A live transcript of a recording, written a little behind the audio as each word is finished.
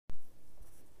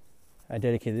I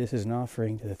dedicate this as an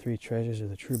offering to the three treasures of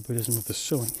the true Buddhism of the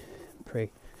sowing. Pray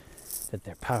that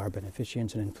their power,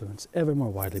 beneficence, and influence ever more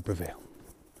widely prevail.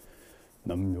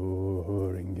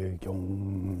 Nam-myo Renge-kyo,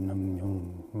 Nam-myo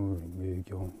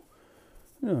Renge-kyo,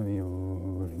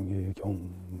 Nam-myo Renge-kyo.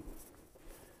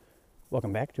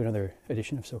 Welcome back to another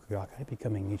edition of Soka Gakkai,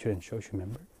 Becoming Nichiren Shoshu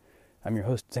Member. I'm your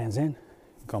host, Zan Zen.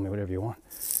 Call me whatever you want.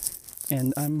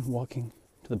 And I'm walking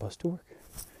to the bus to work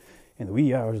in the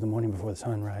wee hours of the morning before the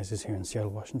sun rises here in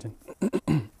Seattle, Washington.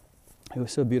 It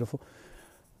was so beautiful.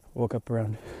 Woke up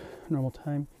around normal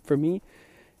time for me,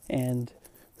 and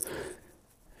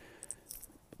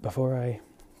before I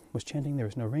was chanting, there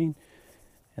was no rain,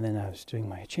 and then I was doing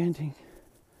my chanting,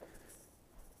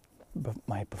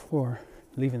 before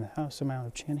leaving the house amount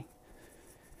of chanting,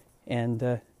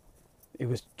 and it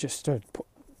was just started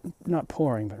not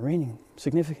pouring, but raining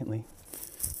significantly,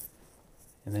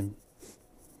 and then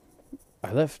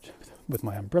I left with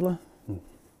my umbrella, and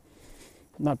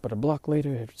not but a block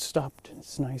later it stopped.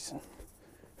 It's nice and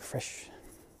fresh.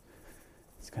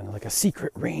 It's kind of like a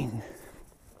secret rain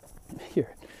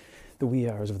here at the wee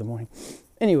hours of the morning.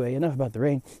 Anyway, enough about the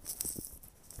rain.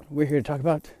 We're here to talk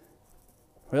about,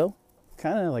 well,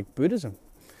 kind of like Buddhism.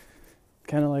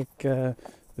 Kind of like the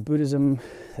Buddhism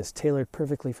that's tailored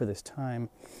perfectly for this time.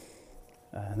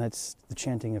 And that's the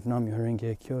chanting of Nam-myoho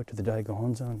Renge-kyo to the Daigo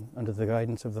Honzon under the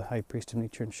guidance of the High Priest of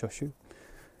Nichiren Shoshu.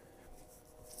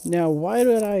 Now, why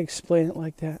did I explain it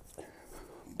like that?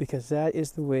 Because that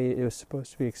is the way it was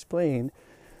supposed to be explained,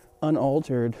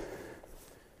 unaltered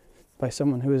by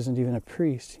someone who isn't even a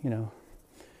priest. You know,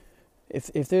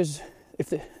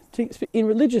 in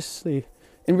religious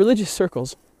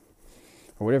circles,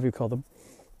 or whatever you call them,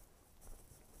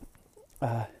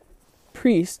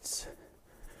 priests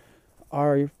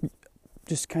are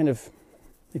just kind of,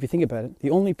 if you think about it, the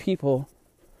only people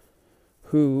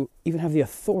who even have the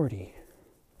authority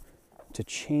to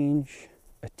change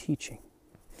a teaching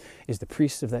is the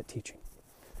priests of that teaching,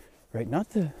 right? Not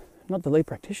the lay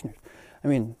practitioners. I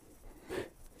mean,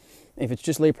 if it's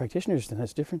just lay practitioners, then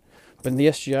that's different. But in the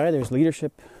SGI, there's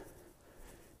leadership,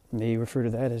 and they refer to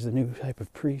that as the new type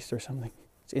of priest or something.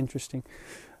 It's interesting.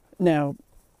 Now,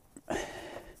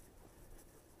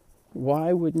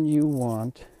 why wouldn't you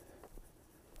want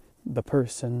the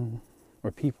person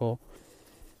or people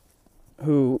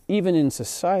who, even in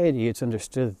society, it's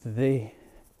understood that they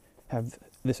have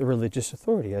this religious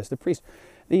authority as the priest?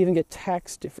 They even get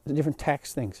taxed, different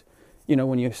tax things. You know,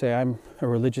 when you say, I'm a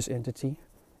religious entity,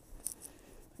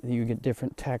 you get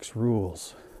different tax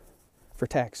rules for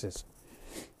taxes.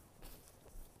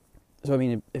 So, I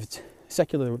mean, if it's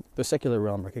secular, the secular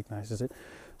realm recognizes it.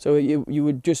 So you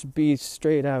would just be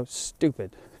straight out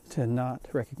stupid to not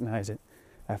recognize it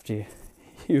after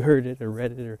you heard it or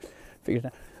read it or figured it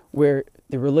out. Where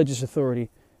the religious authority,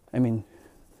 I mean,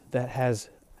 that has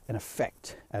an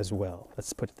effect as well.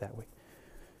 Let's put it that way.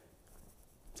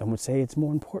 Some would say it's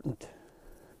more important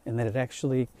in that it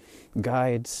actually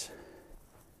guides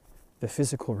the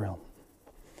physical realm.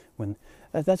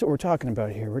 That's what we're talking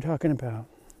about here. We're talking about,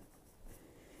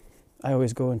 I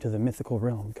always go into the mythical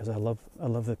realm because I love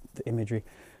the imagery.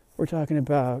 We're talking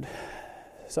about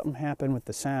something happened with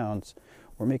the sounds.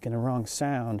 We're making a wrong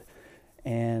sound,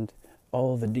 and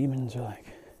all the demons are like,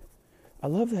 I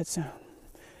love that sound.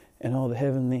 And all the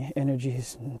heavenly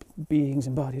energies and beings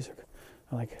and bodies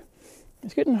are like,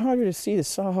 it's getting harder to see the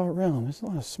Saha realm. There's a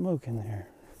lot of smoke in there.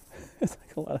 It's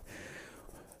like a lot of,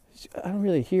 I don't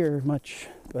really hear much,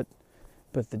 but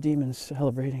the demons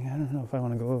celebrating, I don't know if I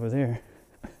want to go over there.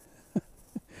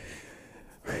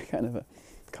 Kind of a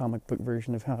comic book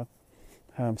version of how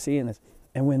I'm seeing this.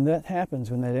 And when that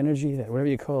happens, when that energy, that whatever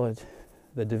you call it,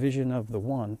 the division of the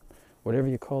one, whatever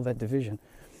you call that division,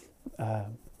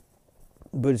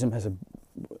 Buddhism has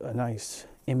a nice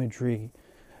imagery,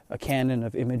 a canon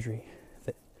of imagery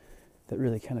that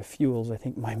really kind of fuels, I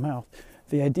think, my mouth.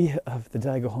 The idea of the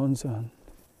Daigo Honzon,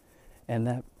 and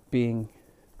that being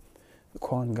the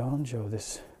Quan Gonjo,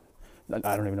 this,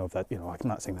 I don't even know if that, I'm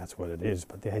not saying that's what it is,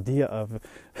 but the idea of,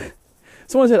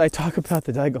 someone said I talk about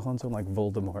the Daigo Honzon like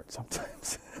Voldemort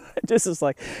sometimes. Just is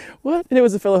like, what? And it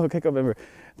was a fellow Keiko member.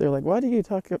 They're like, why do you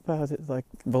talk about it like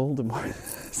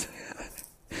Voldemort?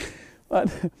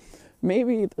 But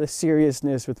maybe the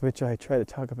seriousness with which I try to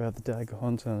talk about the Daigo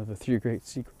Honzon of the Three Great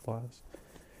Secret Laws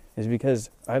is because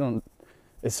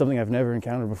it's something I've never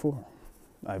encountered before.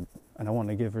 And I want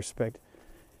to give respect.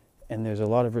 And there's a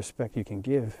lot of respect you can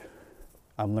give,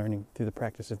 I'm learning through the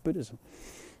practice of Buddhism.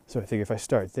 So I think if I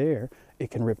start there, I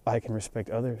can respect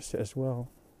others as well.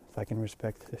 If I can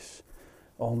respect this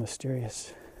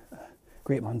all-mysterious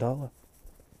great mandala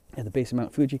at the base of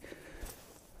Mount Fuji,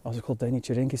 also called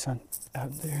Dainichi Renki-san,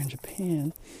 out there in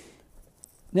Japan.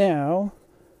 Now,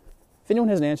 if anyone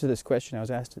has an answer to this question, I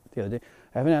was asked it the other day.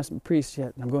 I haven't asked the priest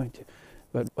yet, and I'm going to.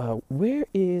 But where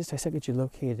is Taiseikichi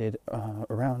located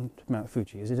around Mount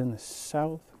Fuji? Is it in the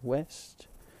southwest?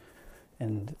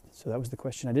 And so that was the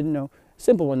question. I didn't know.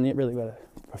 Simple one, really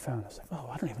profound. I was like, oh,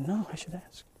 I don't even know. I should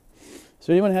ask.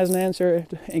 So anyone has an answer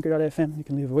to Anchor.fm, you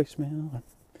can leave a voicemail.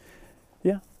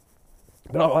 Yeah.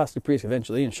 But I'll ask the priest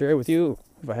eventually and share it with you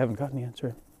if I haven't gotten the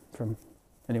answer from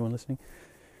anyone listening.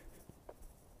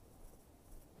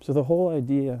 So the whole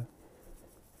idea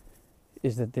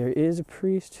is that there is a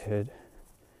priesthood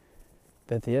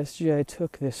that the SGI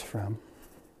took this from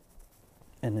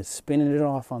and is spinning it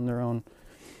off on their own,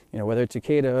 whether it's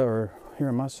Ikeda or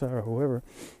Hiramasa or whoever.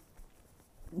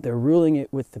 They're ruling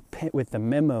it with the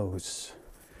memos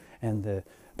and the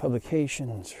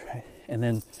publications, right? And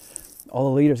then all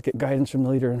the leaders get guidance from the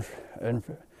leader and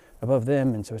above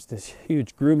them, and so it's this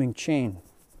huge grooming chain.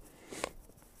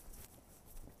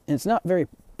 And it's not very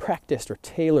practiced or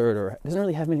tailored, or it doesn't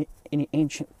really have any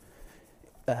ancient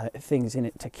things in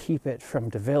it to keep it from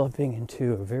developing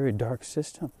into a very dark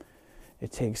system.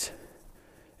 It takes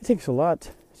a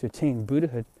lot to attain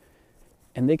Buddhahood,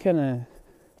 and they kind of,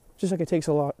 just like it takes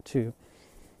a lot to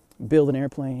build an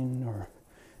airplane, or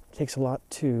it takes a lot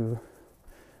to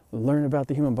learn about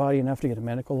the human body enough to get a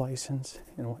medical license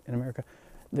in America.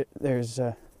 There's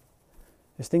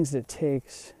things that it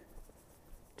takes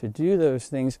to do those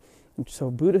things.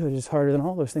 So Buddhahood is harder than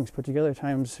all those things put together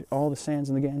times all the sands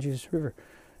in the Ganges River,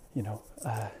 and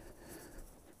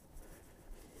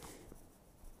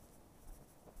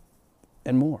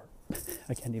more.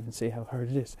 I can't even say how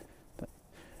hard it is. But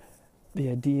the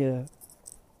idea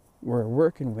we're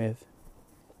working with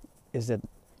is that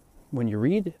when you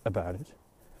read about it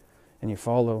and you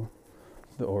follow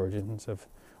the origins of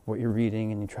what you're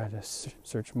reading and you try to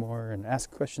search more and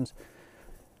ask questions,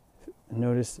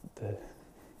 notice that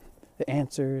the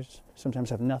answers sometimes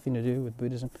have nothing to do with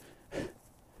Buddhism,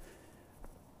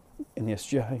 in the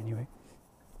SGI anyway.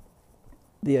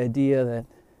 The idea that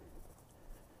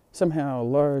somehow a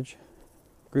large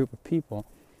group of people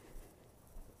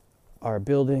are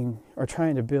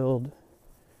trying to build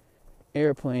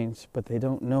airplanes, but they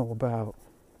don't know about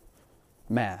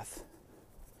math,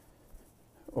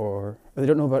 or they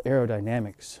don't know about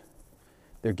aerodynamics.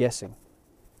 They're guessing.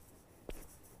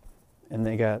 And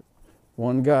they got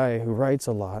one guy who writes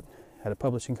a lot at a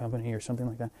publishing company or something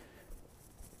like that,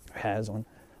 has one,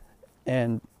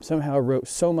 and somehow wrote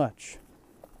so much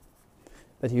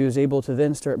that he was able to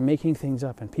then start making things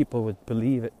up, and people would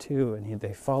believe it too, and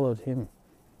they followed him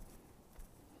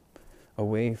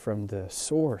away from the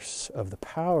source of the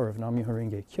power of Nam-myoho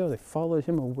Renge Kyo. They followed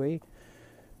him away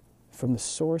from the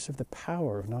source of the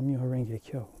power of Nam-myoho Renge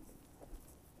Kyo.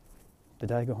 The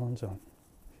Daigo Honzon,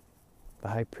 the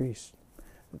high priest.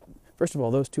 First of all,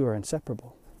 those two are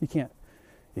inseparable. You can't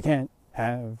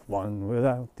have one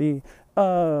without the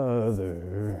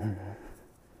other.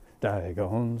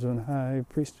 Daigo Honzon, high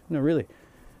priest. No, really,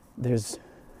 there's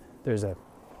a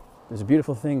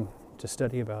beautiful thing to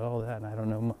study about all that, and I don't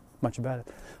know much about it.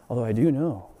 Although I do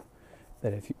know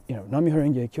that if Nam-myoho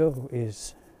Renge Kyo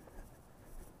is,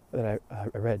 that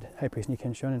I read High Priest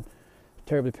Nikken Shonin,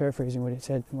 terribly paraphrasing what he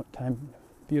said one time,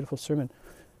 beautiful sermon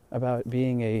about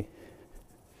being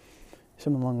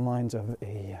something along the lines of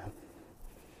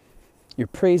you're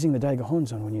praising the Daigo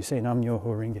Honzon when you say Nam-myoho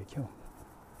Renge Kyo.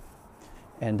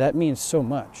 And that means so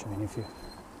much. I mean, if you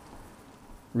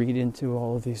read into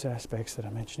all of these aspects that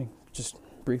I'm mentioning, just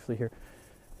briefly here,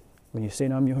 when you say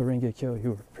Nam-myoho Renge Kyo,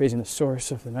 you are praising the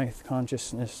source of the ninth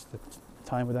consciousness, the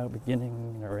time without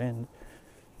beginning or end,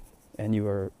 and you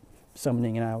are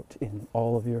summoning it out in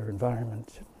all of your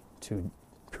environment to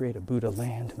create a Buddha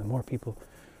land. And the more people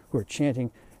who are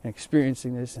chanting and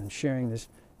experiencing this and sharing this,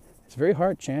 it's a very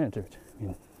hard chant. I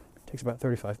mean, it takes about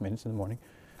 35 minutes in the morning,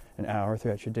 an hour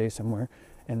throughout your day somewhere,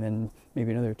 and then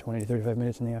maybe another 20 to 35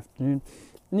 minutes in the afternoon.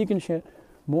 And you can chant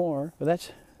more,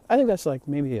 but I think that's like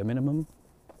maybe a minimum,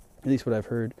 at least what I've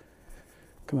heard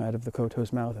come out of the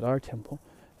Koto's mouth at our temple.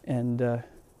 And in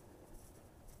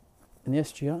the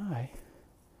SGI,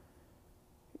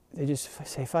 they just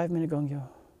say 5-minute gongyo,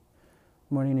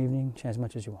 morning and evening, chant as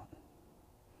much as you want.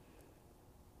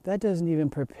 That doesn't even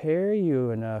prepare you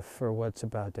enough for what's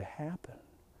about to happen.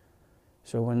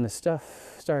 So when the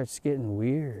stuff starts getting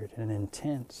weird and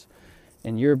intense,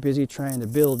 and you're busy trying to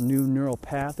build new neural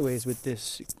pathways with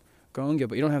this gongyo,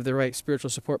 but you don't have the right spiritual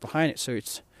support behind it, so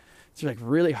it's like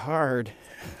really hard.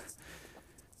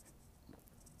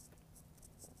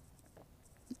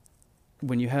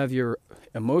 When you have your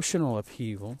emotional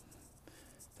upheaval,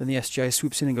 Then the SGI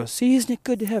swoops in and goes, see, isn't it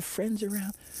good to have friends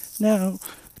around? Now,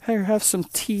 here, have some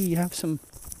tea, have some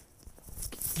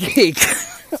cake.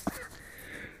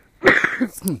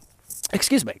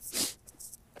 Excuse me.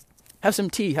 Have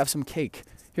some tea, have some cake.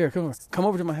 Here, come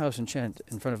over to my house and chant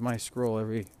in front of my scroll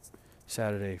every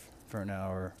Saturday for an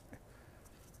hour.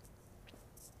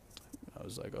 I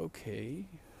was like, okay.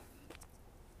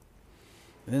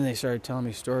 And then they started telling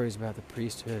me stories about the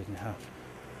priesthood and how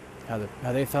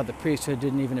they thought the priesthood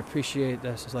didn't even appreciate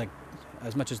us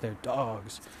as much as their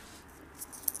dogs.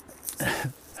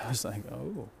 I was like,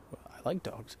 oh, I like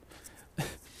dogs.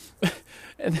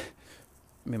 And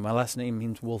I mean, my last name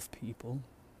means wolf people.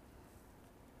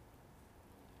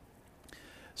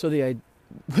 So the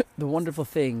wonderful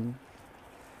thing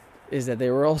is that they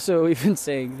were also even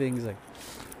saying things like,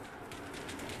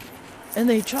 and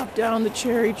they chopped down the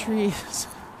cherry trees.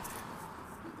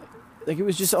 Like, it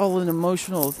was just all an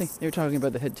emotional thing. They were talking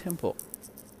about the head temple.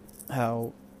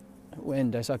 How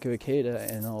when Daisaku Ikeda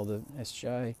and all the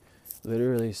SGI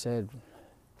literally said,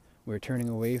 we're turning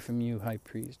away from you, high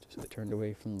priest. So they turned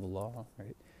away from the law,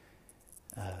 right?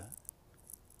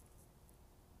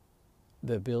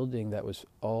 The building that was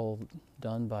all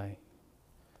done by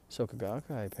Soka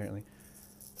Gakkai, apparently,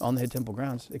 on the head temple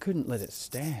grounds, they couldn't let it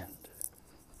stand.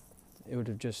 It would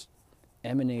have just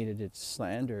emanated its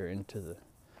slander into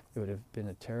it would have been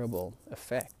a terrible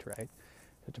effect, right?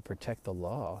 But to protect the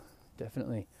law,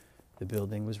 definitely the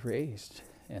building was razed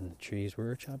and the trees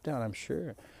were chopped down, I'm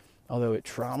sure. Although it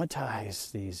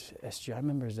traumatized these SGI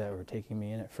members that were taking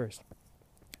me in at first,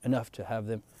 enough to have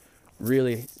them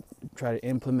really try to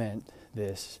implement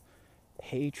this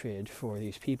hatred for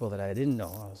these people that I didn't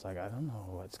know. I was like, I don't know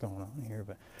what's going on here.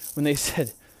 But when they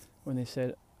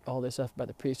said all this stuff about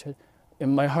the priesthood,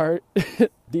 in my heart,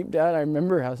 deep down, I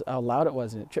remember how loud it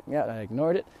was, and it tripped me out, and I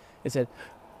ignored it. It said,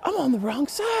 I'm on the wrong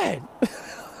side.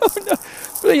 Oh, no.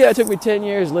 But yeah, it took me 10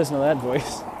 years to listen to that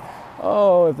voice.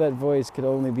 Oh, if that voice could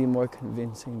only be more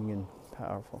convincing and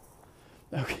powerful.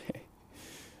 Okay.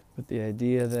 But the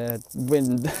idea that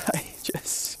when I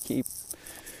just keep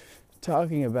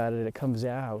talking about it, it comes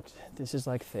out. This is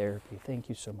like therapy. Thank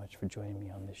you so much for joining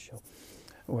me on this show,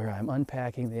 where I'm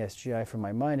unpacking the SGI from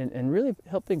my mind and really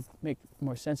helping make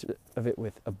more sense of it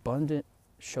with abundant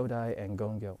Shodai and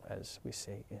Gongyo, as we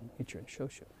say in Nichiren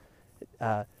Shoshu.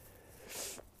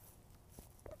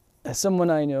 As someone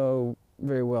I know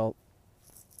very well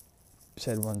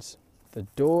said once, the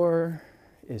door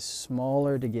is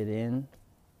smaller to get in,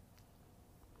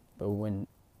 but when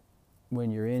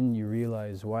you're in, you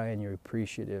realize why, and you're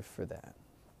appreciative for that.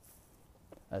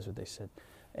 That's what they said.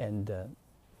 And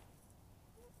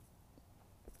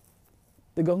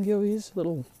the Gongyo is a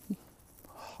little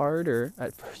harder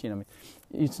at first, you know.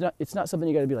 It's not something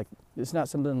you got to be like. It's not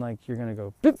something like you're gonna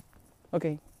go, boop,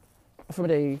 okay, from a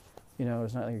day. You know,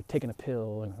 it's not like you're taking a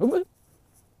pill and oh,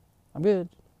 I'm good,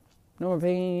 no more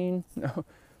pain. No,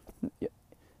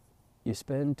 you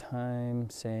spend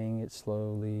time saying it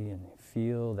slowly and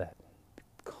feel that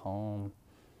calm,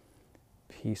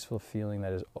 peaceful feeling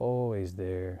that is always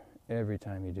there every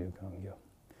time you do Gongyo.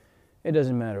 It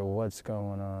doesn't matter what's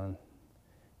going on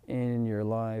in your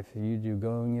life, you do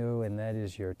Gongyo, and that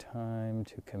is your time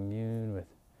to commune with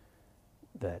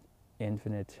that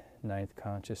infinite ninth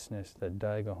consciousness, the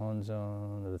Daigo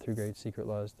Honzon, the three great secret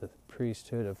laws, the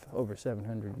priesthood of over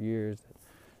 700 years that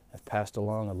have passed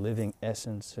along a living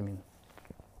essence. I mean,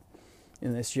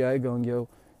 in the SGI Gongyo,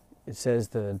 it says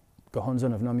the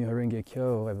Gohonzon of Nam-myoho Renge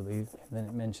Kyo, I believe, and then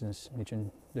it mentions Nichiren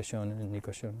Daishonin and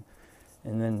Nikko Shonin.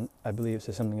 And then I believe it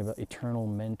says something about eternal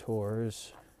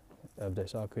mentors of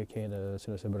Daisaku Ikeda,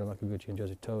 Tsunosuke Makaguchi, and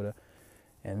Joseph Toda.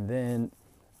 And then,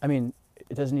 I mean,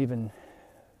 it doesn't even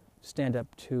stand up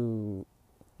to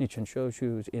Nichiren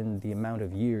Shoshu's in the amount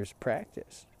of years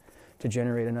practice to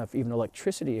generate enough even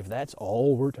electricity, if that's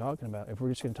all we're talking about. If we're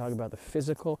just going to talk about the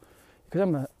physical,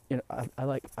 because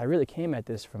I really came at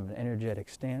this from an energetic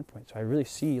standpoint, so I really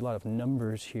see a lot of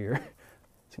numbers here.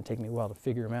 It's going to take me a while to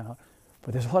figure them out,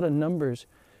 but there's a lot of numbers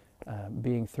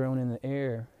being thrown in the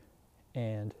air,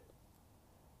 and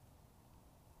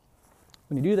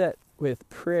when you do that with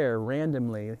prayer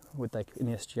randomly, with like in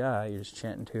the SGI, you're just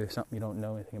chanting to something you don't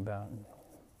know anything about, and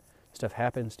stuff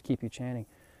happens to keep you chanting.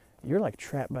 You're like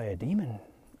trapped by a demon,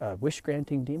 a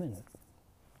wish-granting demon.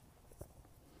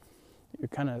 You're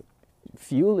kind of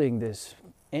fueling this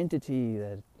entity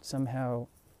that somehow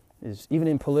is, even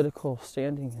in political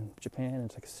standing in Japan,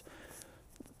 it's like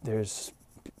there's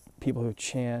people who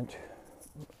chant,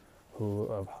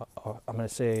 who I'm going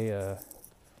to say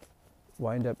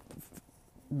wind up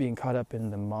being caught up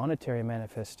in the monetary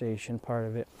manifestation part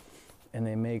of it, and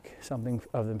they make something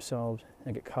of themselves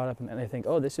and get caught up in it, and they think,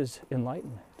 oh, this is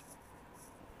enlightenment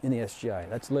in the SGI.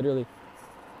 That's literally...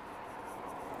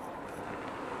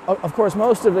 Of course,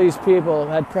 most of these people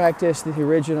had practiced the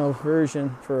original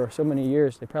version for so many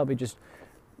years. They probably just,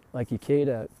 like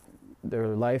Ikeda, their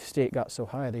life state got so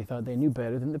high they thought they knew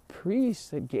better than the priests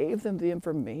that gave them the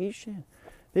information.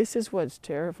 This is what's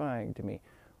terrifying to me.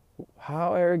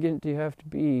 How arrogant do you have to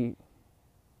be?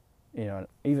 You know,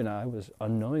 even I was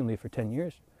unknowingly for 10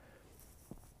 years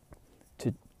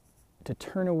to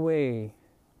turn away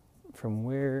from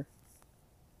where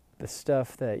the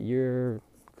stuff that you're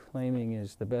claiming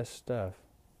is the best stuff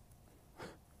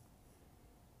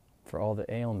for all the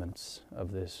ailments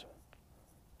of this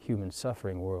human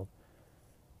suffering world.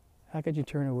 How could you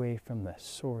turn away from the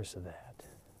source of that?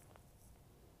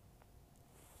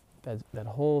 That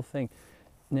whole thing.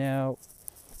 Now,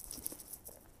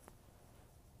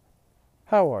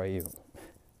 how are you?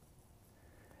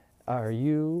 Are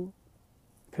you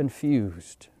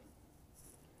confused?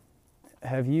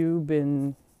 Have you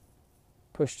been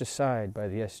pushed aside by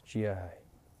the SGI?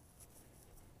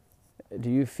 Do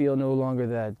you feel no longer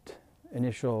that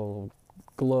initial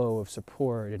glow of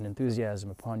support and enthusiasm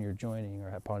upon your joining or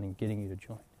upon getting you to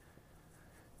join?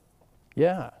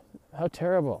 Yeah, how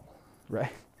terrible,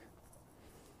 right?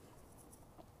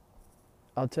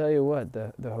 I'll tell you what,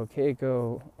 the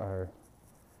Hokkaido are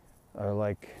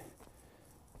like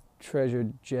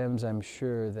treasured gems, I'm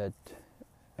sure, that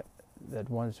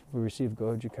once we receive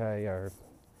Gojukai are...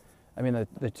 I mean,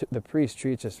 the priest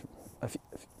treats us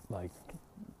like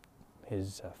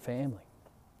his family,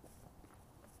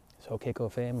 his Hokkaido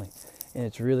family. And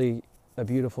it's really a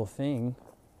beautiful thing.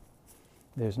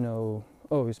 There's no,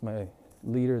 oh, he's my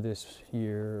leader this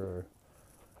year, or,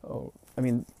 oh, I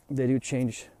mean, they do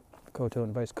change Koto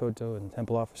and Vice Koto and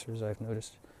temple officers, I've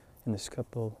noticed, in this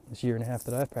year and a half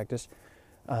that I've practiced.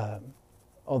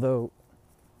 Although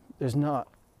there's not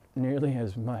nearly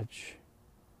as much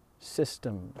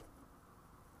system.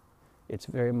 It's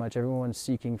very much everyone's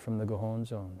seeking from the Gohon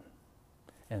zone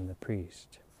and the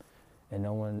priest. And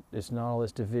no one, it's not all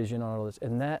this division, all this,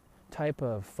 and that type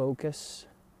of focus,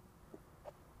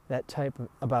 that type of,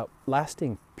 about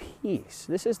lasting peace.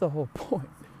 This is the whole point.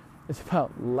 It's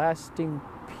about lasting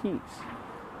peace.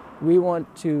 We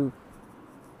want to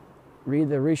read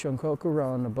the Rishon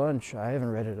Kokuran a bunch. I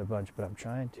haven't read it a bunch, but I'm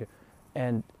trying to.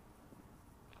 And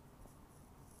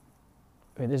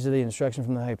I mean, this is the instruction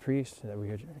from the high priest that we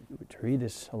are to read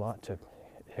this a lot. It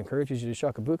encourages you to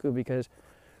shakabuku, because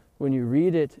when you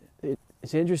read it,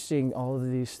 it's interesting, all of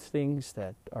these things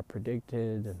that are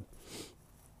predicted and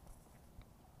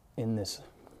in this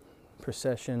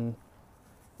procession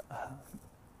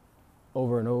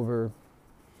over and over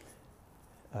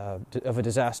of a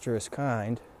disastrous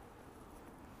kind.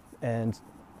 And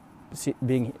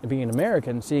being an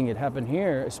American, seeing it happen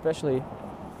here especially,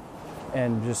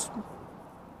 and just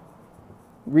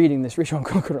reading this Rishon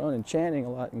Kokuran and chanting a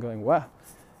lot and going, wow.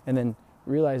 And then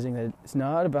realizing that it's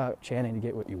not about chanting to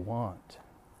get what you want.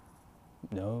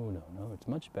 No. It's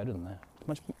much better than that. It's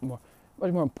much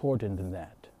more important than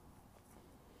that.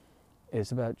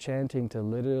 It's about chanting to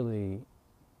literally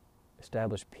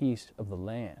establish peace of the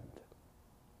land.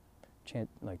 Chant,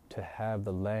 like, to have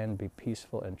the land be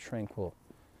peaceful and tranquil.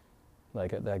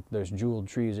 Like there's jeweled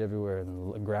trees everywhere,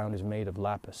 and the ground is made of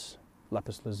lapis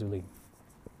lazuli.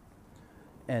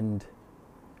 And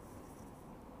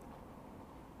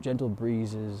gentle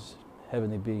breezes,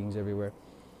 heavenly beings everywhere.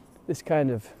 This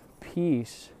kind of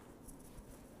peace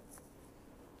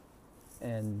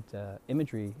and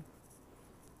imagery,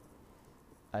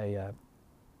 I'm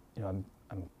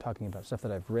talking about stuff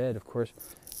that I've read, of course,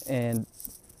 and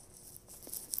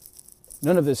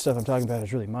none of this stuff I'm talking about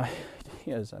is really my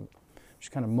ideas. I'm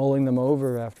just kind of mulling them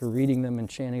over after reading them and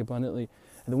chanting abundantly.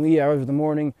 And the wee hours of the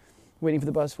morning, waiting for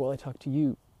the bus while I talk to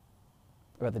you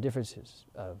about the differences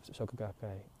of Soka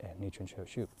Gakkai and Nichiren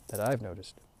Shoshu that I've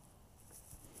noticed.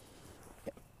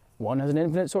 One has an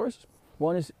infinite source.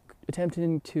 One is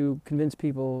attempting to convince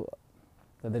people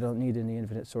that they don't need any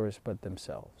infinite source but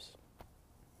themselves.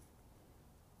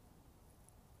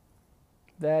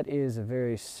 That is a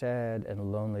very sad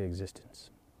and lonely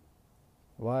existence.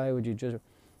 Why would you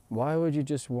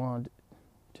just want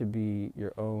to be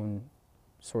your own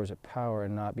source of power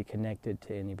and not be connected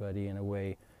to anybody in a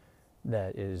way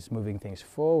that is moving things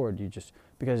forward?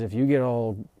 Because if you get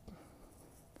all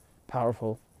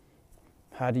powerful,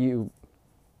 how do you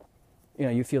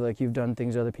feel like you've done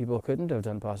things other people couldn't have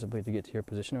done possibly to get to your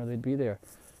position, or they'd be there.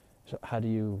 So how do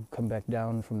you come back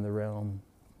down from the realm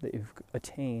that you've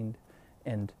attained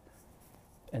and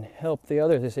and help the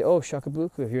others. They say, oh,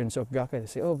 shakabuku. If you're in Soka Gakkai, they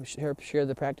say, oh, share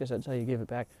the practice. That's how you give it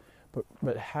back. But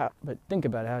think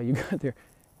about how you got there.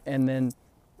 And then,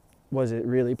 was it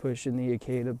really pushing the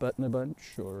Ikeda button a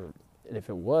bunch? Or if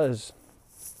it was,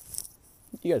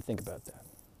 you got to think about that.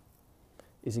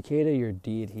 Is Ikeda your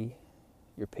deity,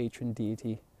 your patron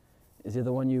deity? Is it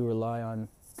the one you rely on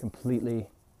completely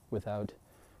without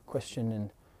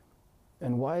question?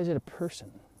 And why is it a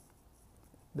person?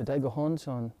 The Daigo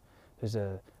Honzon, there's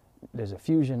a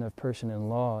fusion of person and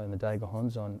law in the Daigo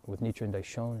Honzon with Nichiren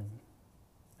Daishonin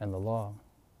and the law.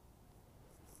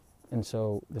 And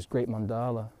so this great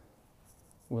mandala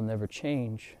will never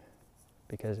change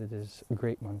because it is a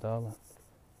great mandala.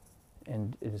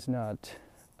 And it is not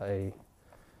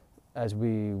as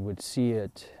we would see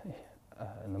it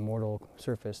in the mortal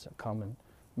surface, a common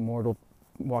mortal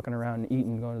walking around and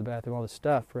eating, going to the bathroom, all this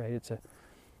stuff, right? It's a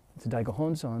Daigo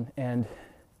Honzon, and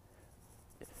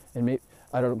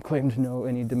I don't claim to know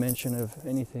any dimension of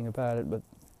anything about it, but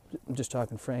I'm just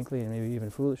talking frankly and maybe even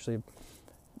foolishly.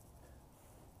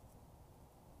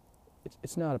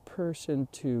 It's not a person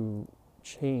to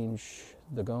change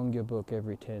the Gongyo book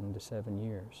every 10 to 7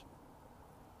 years.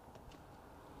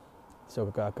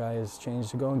 Soka Gakkai has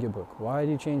changed the Gongyo book. Why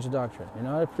do you change the doctrine? You're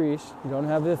not a priest. You don't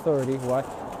have the authority. Why?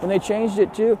 When they changed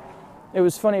it too, it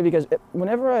was funny because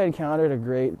whenever I encountered a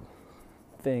great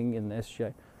thing in the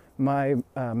SGI, my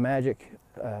magic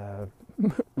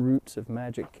roots of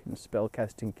magic and spell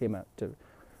casting came out to,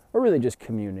 or really just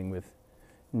communing with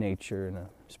nature in a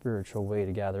spiritual way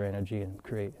to gather energy and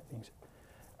create things.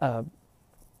 But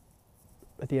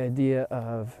the idea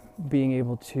of being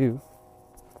able to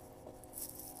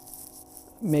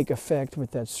make effect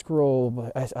with that scroll,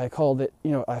 but I called it,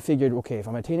 I figured, okay, if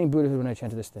I'm attaining Buddhahood when I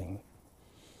chant this thing,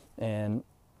 and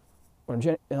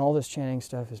all this chanting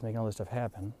stuff is making all this stuff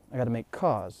happen, I got to make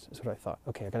cause, is what I thought.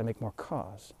 Okay, I got to make more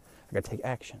cause. I got to take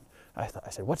action. I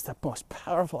said, what's the most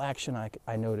powerful action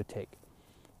I know to take?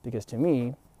 Because to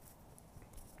me,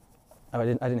 I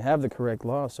didn't have the correct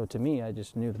law, so to me, I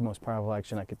just knew the most powerful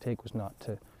action I could take was not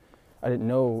to. I didn't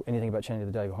know anything about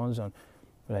chanting the Daigo Honzon,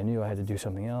 but I knew I had to do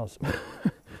something else.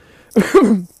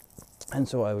 And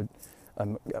so I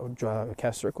would draw a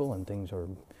cast circle and things, or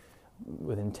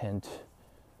with intent,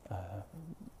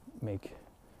 make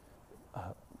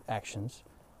actions,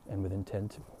 and with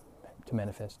intent to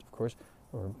manifest, of course,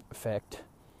 or effect.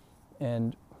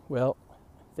 And, well,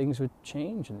 things would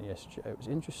change in the SGI. It was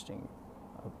interesting.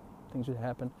 Things would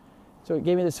happen. So it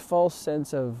gave me this false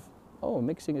sense of, oh,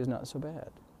 mixing is not so bad.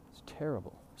 It's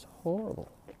terrible. It's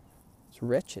horrible. It's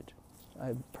wretched.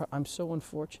 I'm so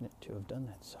unfortunate to have done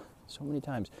that so many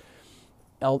times.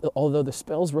 Although the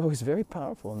spells were always very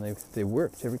powerful and they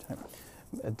worked every time.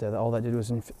 But, all that did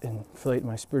was inflate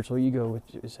my spiritual ego,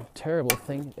 which is a terrible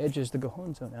thing. It edges the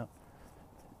Gohonzon out.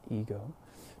 Ego.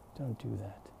 Don't do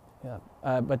that.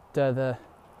 Yeah.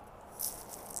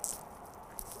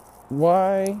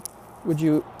 Why would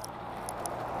you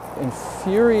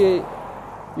infuriate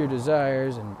your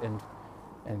desires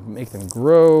and make them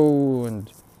grow,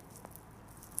 and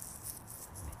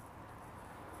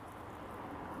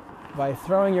by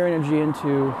throwing your energy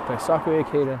into Daisaku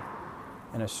Ikeda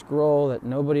and a scroll that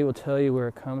nobody will tell you where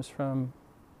it comes from?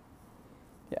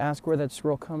 You ask where that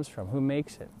scroll comes from, who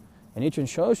makes it. And Nichiren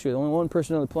Shoshu, the only one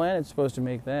person on the planet is supposed to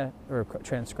make that, or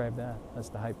transcribe that. That's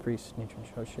the high priest, Nichiren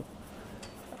Shoshu.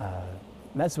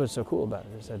 And that's what's so cool about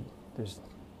it, is that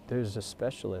there's a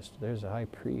specialist, there's a high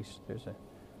priest, there's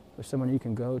someone you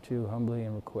can go to humbly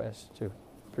and request to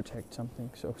protect something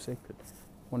so sacred,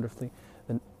 wonderfully,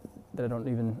 that I don't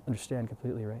even understand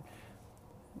completely, right?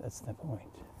 That's the point.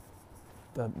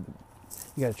 You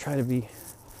got to try to be,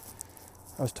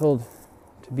 I was told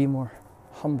to be more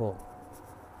humble.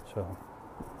 So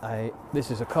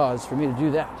this is a cause for me to do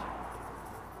that.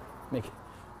 Make a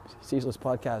ceaseless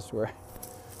podcast where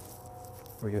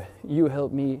you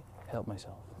help me help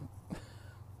myself.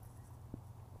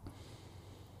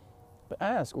 But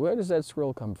ask, where does that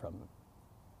scroll come from?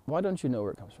 Why don't you know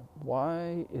where it comes from?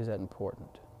 Why is that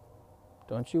important?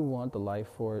 Don't you want the life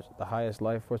force, the highest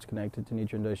life force connected to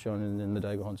Nichiren Daishonin and the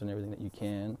Daigo Honzon and everything that you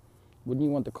can? Wouldn't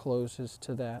you want the closest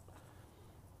to that?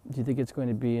 Do you think it's going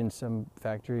to be in some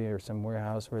factory or some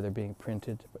warehouse where they're being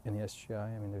printed in the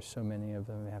SGI? I mean, there's so many of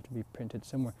them, they have to be printed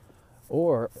somewhere.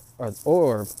 Or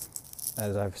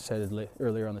as I've said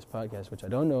earlier on this podcast, which I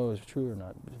don't know is true or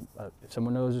not. If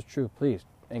someone knows it's true, please,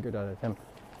 Anchor.fm,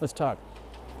 let's talk.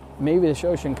 Maybe the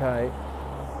Shoshinkai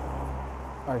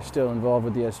are still involved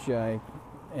with the SGI,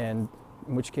 and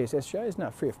in which case SGI is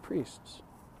not free of priests.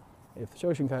 If the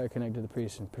Shoshinkai are connected to the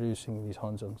priests and producing these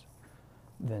Honzons,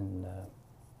 then,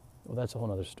 well, that's a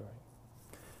whole other story.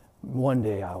 One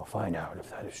day I will find out if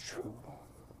that is true.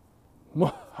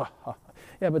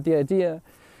 Yeah, but the idea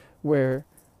where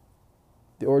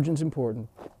the origin's important,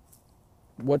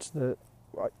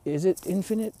 is it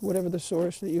infinite, whatever the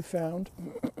source that you found?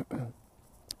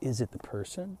 Is it the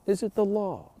person? Is it the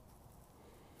law?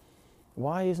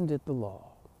 Why isn't it the law?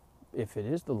 If it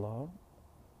is the law,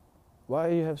 why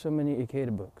do you have so many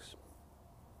Ikeda books?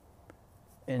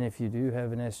 And if you do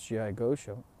have an SGI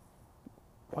Gosho,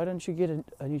 why don't you get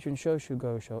a Nichiren Shoshu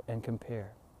Gosho and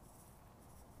compare?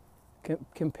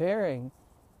 Comparing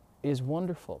is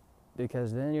wonderful,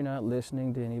 because then you're not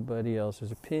listening to anybody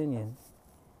else's opinion.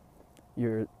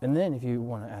 And then if you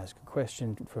want to ask a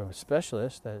question from a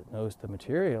specialist that knows the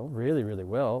material really, really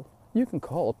well, you can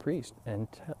call a priest and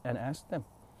ask them.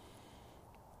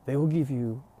 They will give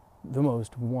you the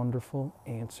most wonderful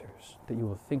answers that you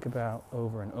will think about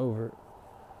over and over.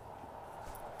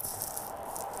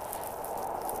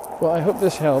 Well, I hope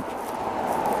this helped.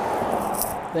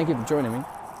 Thank you for joining me.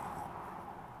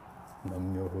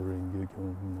 Nam-myoho Renge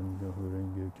Kyo, Nam-myoho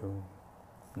Renge Kyo,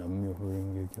 Nam-myoho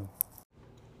Renge Kyo.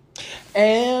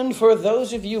 And for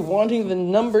those of you wanting the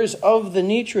numbers of the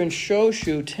Nichiren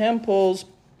Shoshu temples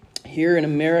here in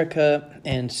America,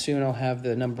 and soon I'll have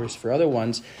the numbers for other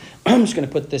ones, I'm just going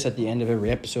to put this at the end of every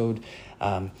episode.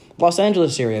 Los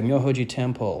Angeles area, Myohoji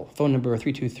Temple, phone number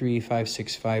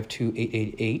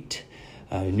 323-565-2888.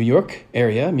 New York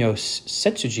area,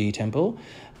 Myosetsuji Temple,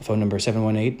 phone number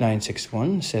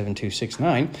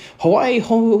 718-961-7269. Hawaii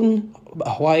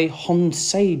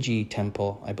Honseiji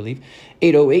Temple, I believe,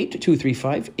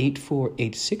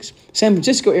 808-235-8486. San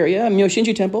Francisco area,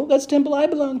 Myoshinji Temple, that's the temple I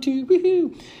belong to,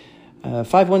 woohoo!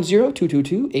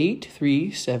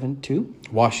 510-222-8372.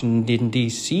 Washington,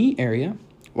 D.C. area,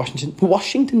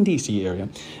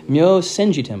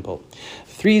 Myosenji Temple,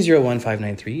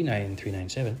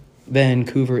 301-593-9397.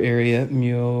 Vancouver area,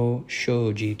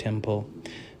 Myoshoji Temple,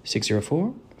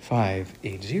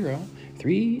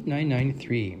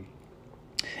 604-580-3993.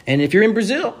 And if you're in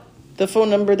Brazil, the phone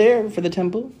number there for the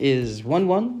temple is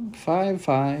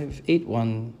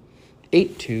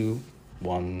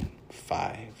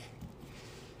 11-55-81-8215.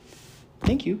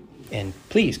 Thank you. And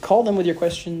please call them with your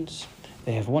questions.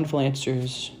 They have wonderful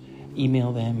answers.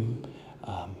 Email them.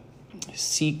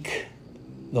 Seek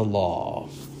the law.